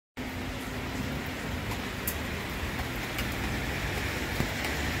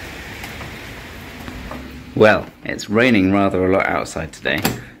Well, it's raining rather a lot outside today,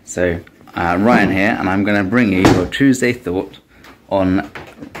 so Ryan here, and I'm going to bring you your Tuesday thought on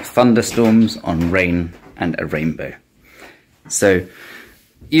thunderstorms, on rain and a rainbow. So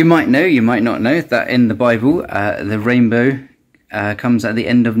you might know, you might not know, that in the Bible the rainbow comes at the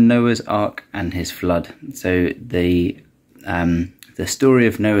end of Noah's Ark and his flood. So the story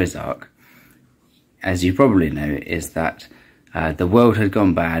of Noah's Ark, as you probably know, is that the world had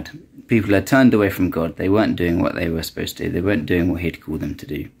gone bad. People had turned away from God. They weren't doing what they were supposed to do. They weren't doing what he'd called them to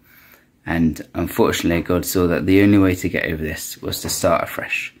do. And unfortunately, God saw that the only way to get over this was to start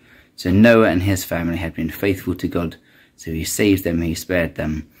afresh. So Noah and his family had been faithful to God. So he saved them, he spared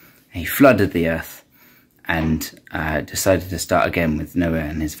them, he flooded the earth, and decided to start again with Noah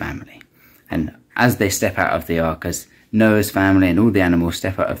and his family. And as they step out of the ark, as Noah's family and all the animals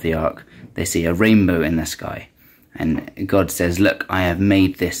step out of the ark, they see a rainbow in the sky. And God says, look, I have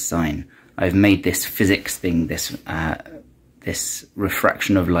made this sign. I've made this physics thing, this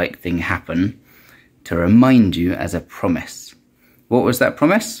refraction of light thing happen to remind you as a promise. What was that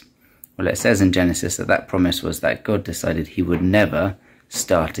promise? Well, it says in Genesis that that promise was that God decided he would never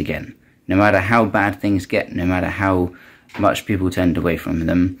start again. No matter how bad things get, no matter how much people turned away from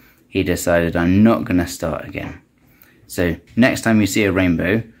them, he decided, I'm not going to start again. So next time you see a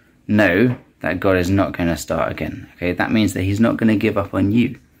rainbow, know that God is not going to start again. Okay, that means that he's not going to give up on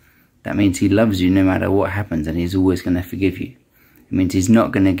you. That means he loves you no matter what happens, and he's always going to forgive you. It means he's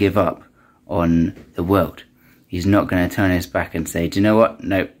not going to give up on the world. He's not going to turn his back and say, do you know what?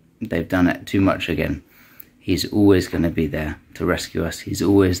 Nope, they've done it too much again. He's always going to be there to rescue us. He's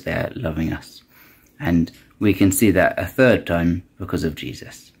always there loving us. And we can see that a third time because of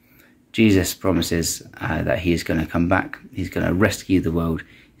Jesus. Jesus promises that he is going to come back. He's going to rescue the world.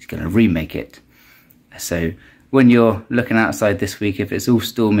 He's going to remake it. So when you're looking outside this week, if it's all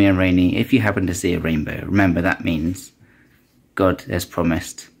stormy and rainy, if you happen to see a rainbow, remember that means God has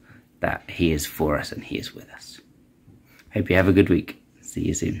promised that he is for us and he is with us. Hope you have a good week. See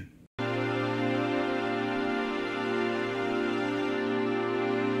you soon.